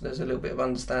 There's a little bit of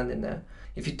understanding there.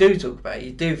 If you do talk about it,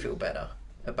 you do feel better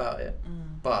about it.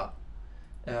 But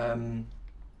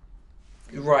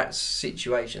right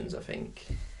situations, I think.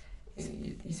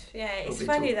 It's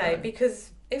funny though,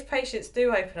 because if patients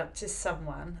do open up to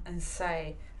someone and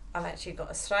say, "I've actually got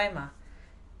a stoma,"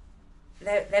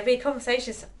 there'll be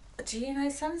conversations. Do you know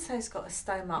so-and-so's got a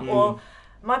stoma? Or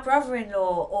my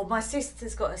brother-in-law or my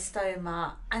sister's got a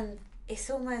stoma, and it's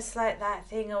almost like that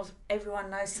thing of everyone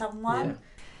knows someone.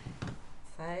 Yeah.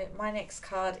 So my next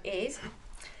card is,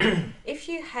 if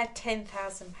you had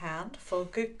 £10,000 for a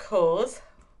good cause,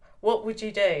 what would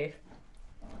you do?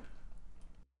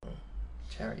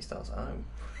 Charity starts at home.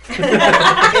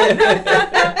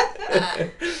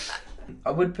 I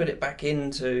would put it back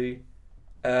into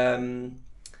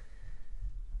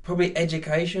probably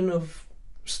education of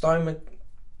stomas.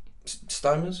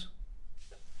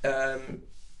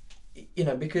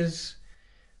 Because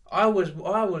I always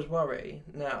worry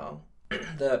now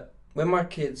that when my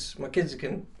kids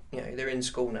can, they're in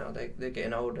school now, they're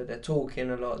getting older, they're talking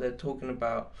a lot, they're talking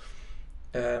about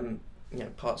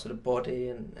parts of the body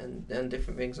and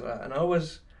different things like that, and I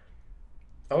always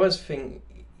think,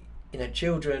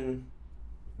 children,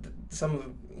 some of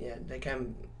them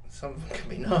can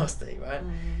be nasty, right?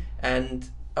 And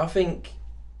I think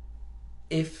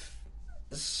if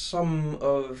some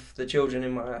of the children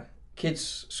in my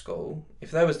kids' school,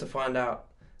 if they was to find out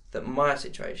that my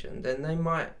situation, then they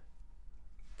might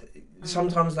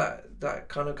sometimes that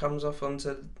kind of comes off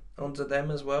onto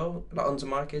them as well, like onto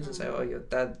my kids, and say, oh, your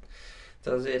dad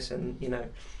does this, and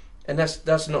and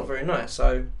that's not very nice.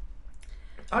 So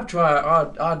I'd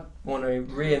want to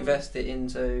reinvest it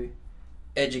into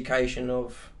education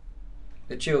of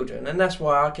the children, and that's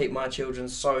why I keep my children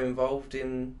so involved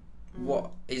in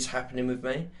what is happening with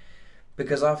me,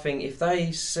 because I think if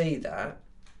they see that,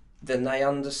 then they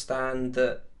understand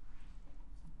that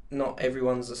not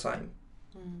everyone's the same,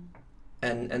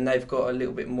 and they've got a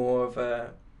little bit more of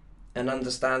an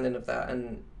understanding of that,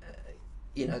 and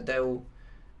they'll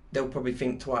probably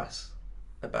think twice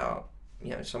about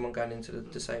someone going into the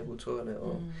disabled toilet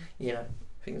or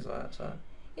things like that. So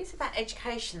it's about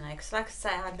education though, because like I say,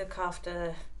 I look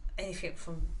after anything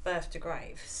from birth to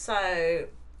grave. So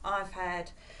I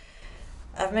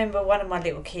remember one of my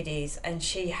little kiddies, and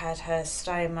she had her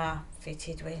stoma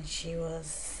fitted when she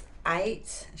was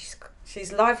 8.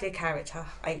 She's a lively character,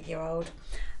 8-year-old,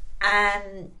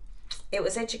 and it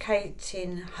was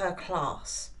educating her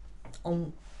class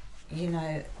on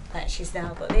that she's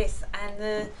now got this,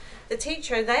 and the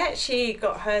teacher, they actually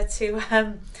got her to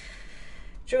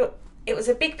draw. It was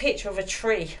a big picture of a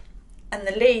tree, and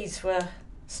the leaves were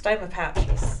stoma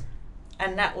pouches,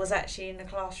 and that was actually in the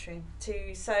classroom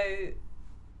too. So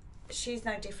she's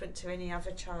no different to any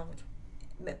other child,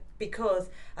 because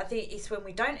I think it's when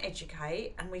we don't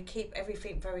educate and we keep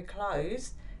everything very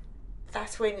closed,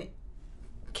 that's when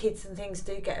kids and things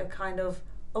do get a kind of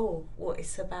what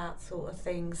it's about sort of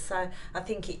thing. So I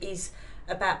think it is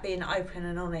about being open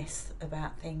and honest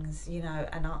about things,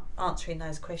 and answering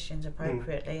those questions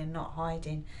appropriately and not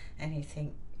hiding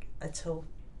anything at all.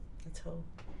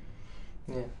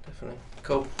 Yeah, definitely.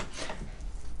 Cool.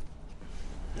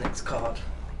 Next card.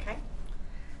 Okay.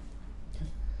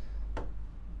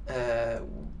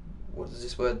 What does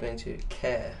this word mean to you?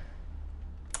 Care.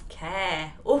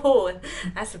 Care. Oh,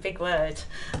 that's a big word.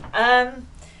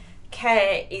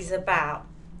 Care is about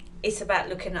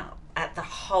looking at the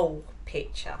whole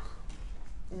picture,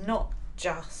 not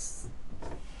just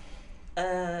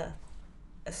a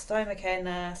stoma care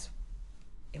nurse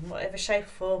in whatever shape or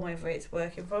form, whether it's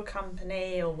working for a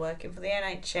company or working for the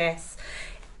NHS.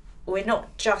 We're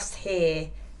not just here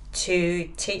to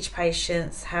teach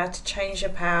patients how to change a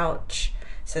pouch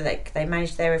so that they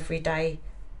manage their everyday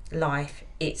life.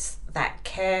 It's that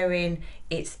caring,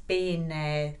 it's being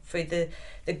there through the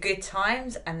good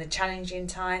times and the challenging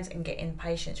times, and getting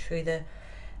patients through the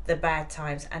bad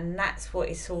times. And that's what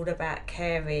it's all about,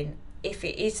 caring. If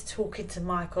it is talking to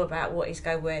Michael about what he's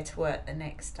going to wear to work the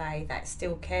next day, that's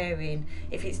still caring.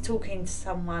 If it's talking to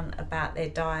someone about their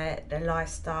diet, their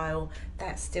lifestyle,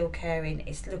 that's still caring.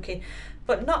 It's looking,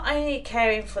 but not only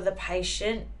caring for the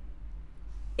patient,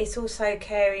 it's also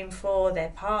caring for their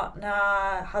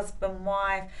partner, husband,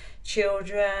 wife,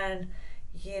 children,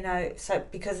 so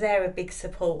because they're a big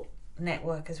support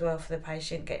network as well for the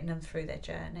patient, getting them through their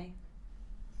journey.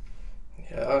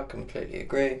 Yeah, I completely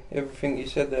agree. Everything you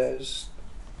said there is,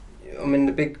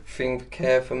 the big thing for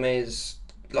care for me is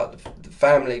like the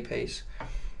family piece.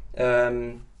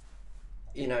 It's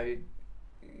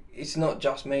not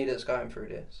just me that's going through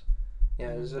this.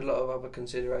 There's a lot of other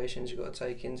considerations you've got to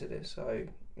take into this. So,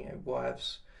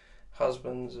 wives,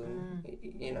 husbands, and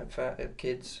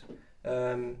kids.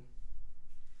 And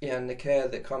the care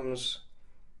that comes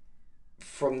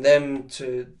from them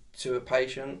to a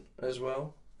patient as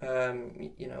well.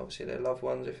 Obviously their loved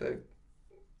ones, if they're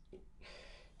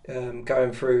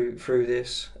going through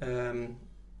this,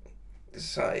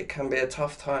 so it can be a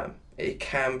tough time. I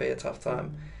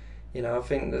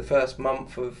think the first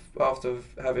month after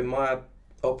having my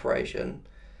operation,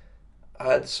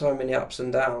 I had so many ups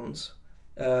and downs.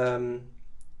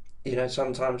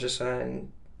 Sometimes just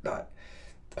saying, like,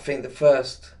 I think the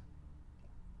first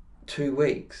 2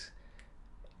 weeks,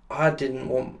 I didn't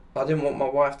want my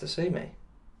wife to see me.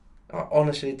 I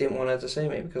honestly didn't want her to see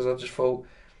me, because I just thought,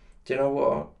 do you know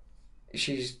what?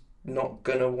 She's not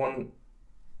gonna want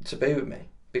to be with me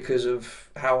because of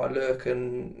how I look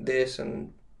and this,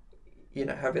 and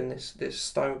having this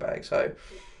stone bag. So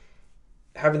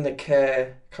having the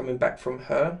care coming back from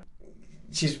her,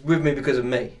 she's with me because of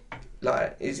me.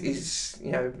 Like is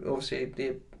obviously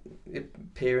the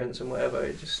appearance and whatever,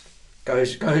 it just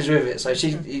goes with it. So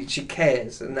she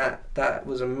cares, and that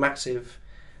was a massive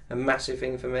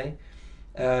thing for me.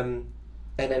 And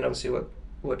then obviously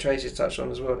what Tracy's touched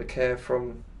on as well, the care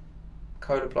from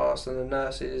Coloplast and the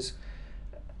nurses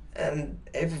and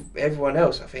everyone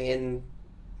else. I think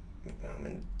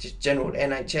just general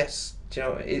NHS.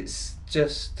 It's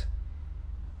just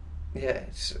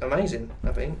it's amazing.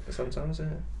 I think sometimes. Yeah.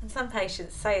 And some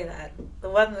patients say that the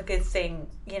one good thing,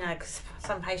 because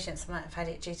some patients might have had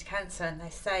it due to cancer, and they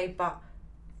say, but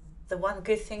the one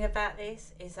good thing about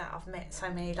this is that I've met so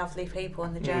many lovely people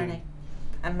on the journey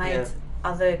and made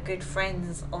other good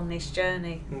friends on this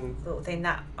journey, sort of thing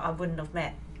that I wouldn't have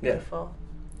met before.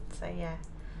 So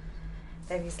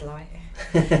there is light.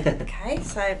 Okay,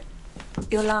 so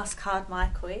your last card,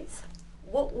 Michael, is,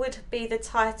 what would be the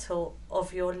title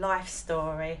of your life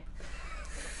story?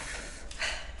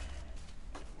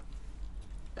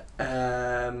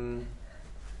 A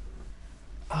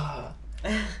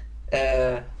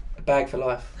bag for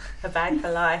life. A bag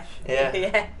for life. Yeah.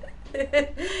 Yeah.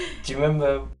 Do you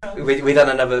remember we done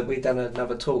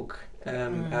another talk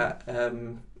at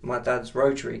my dad's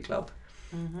Rotary Club,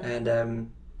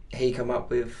 and he come up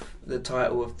with the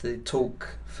title of the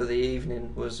talk for the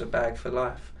evening was A Bag for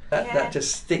Life. That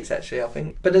just sticks, actually, I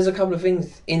think. But there's a couple of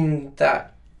things in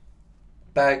that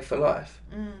bag for life,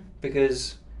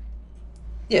 because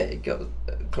it got a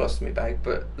colostomy bag,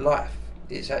 but life,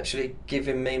 it's actually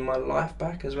giving me my life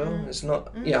back as well. It's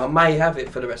not, I may have it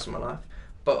for the rest of my life,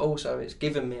 but also it's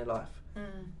given me a life.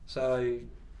 So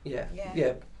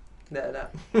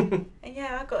that. And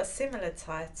I got a similar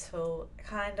title,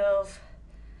 kind of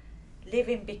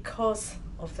living because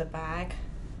of the bag,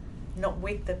 not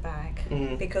with the bag.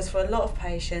 Because for a lot of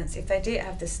patients, if they didn't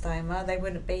have the stoma, they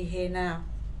wouldn't be here now.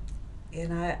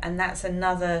 And that's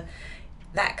another,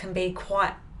 that can be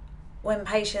quite, when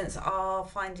patients are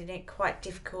finding it quite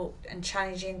difficult and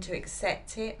challenging to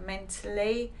accept it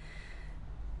mentally,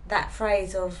 that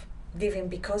phrase of living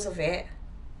because of it,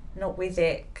 not with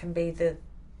it, can be the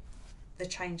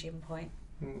changing point.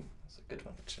 That's a good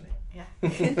one, actually. Yeah.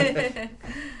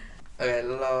 Okay,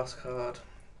 last card.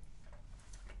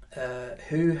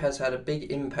 Who has had a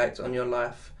big impact on your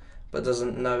life but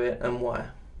doesn't know it, and why?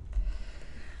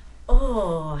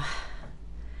 Oh,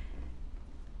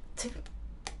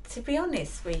 to be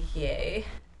honest with you,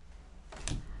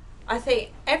 I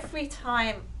think every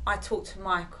time I talk to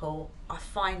Michael, I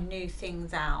find new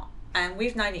things out. And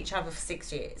we've known each other for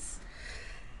 6 years.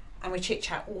 And we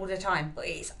chit-chat all the time. But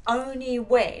it's only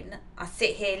when I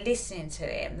sit here listening to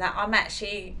him that I'm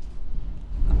actually,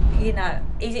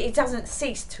 it doesn't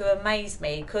cease to amaze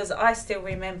me. Because I still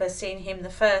remember seeing him the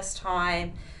first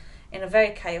time in a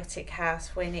very chaotic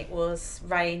house when it was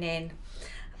raining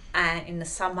and in the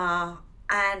summer.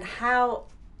 And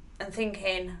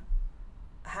thinking,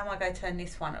 how am I going to turn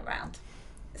this one around?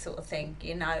 Sort of thing,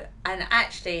 and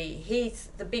actually he's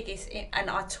the biggest, and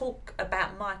I talk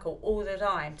about Michael all the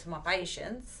time to my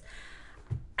patients,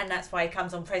 and that's why he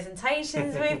comes on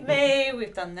presentations with me.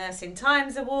 We've done Nursing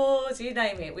Times Awards, you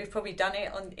name it, we've probably done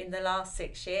it in the last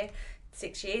 6 years.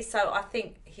 So I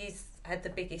think he's had the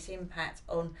biggest impact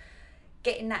on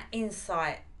getting that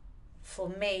insight for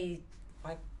me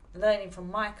by learning from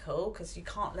Michael, because you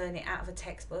can't learn it out of a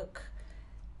textbook,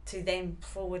 to then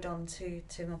forward on to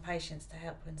my patients to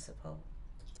help and support.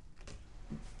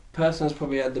 Person's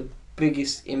probably had the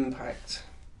biggest impact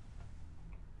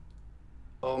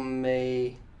on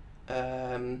me,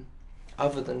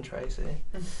 other than Tracy,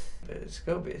 but it's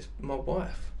got to be my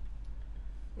wife.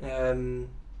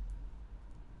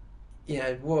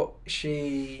 What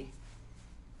she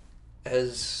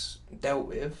has dealt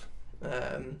with,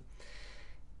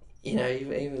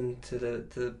 even to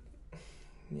the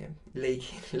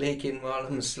leaking while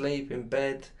I'm asleep in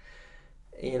bed,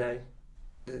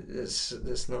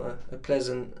 that's not a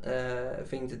pleasant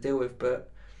thing to deal with,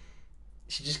 but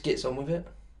she just gets on with it.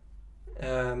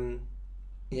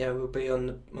 We'll be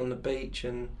on the beach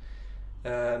and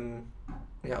on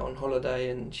holiday,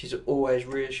 and she's always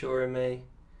reassuring me,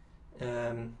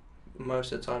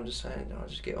 most of the time just saying, "No,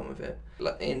 just get on with it."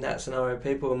 Like in that scenario,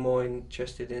 people are more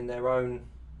interested in their own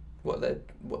what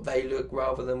they look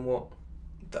rather than what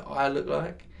that I look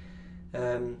like.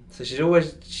 So she's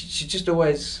just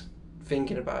always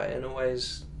thinking about it and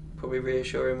always probably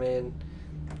reassuring me, and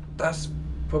that's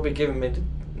probably given me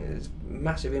it's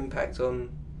massive impact on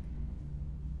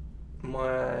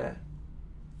my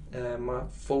my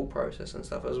thought process and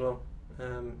stuff as well.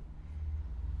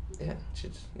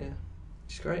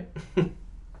 She's great.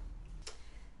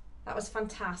 That was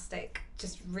fantastic,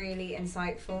 just really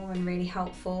insightful and really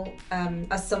helpful.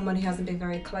 As someone who hasn't been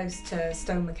very close to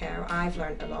stoma care, I've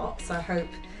learned a lot, so I hope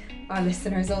our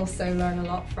listeners also learn a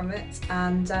lot from it.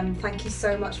 And thank you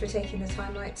so much for taking the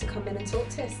time out to come in and talk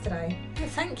to us today. Well,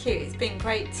 thank you. It's been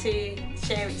great to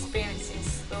share experiences,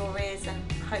 stories,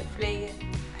 and hopefully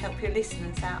help your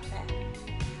listeners out there.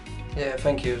 Yeah,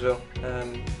 thank you as well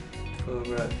for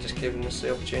just giving us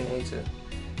the opportunity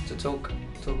to talk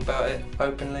about it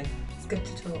openly. It's good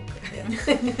to talk.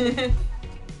 Yeah.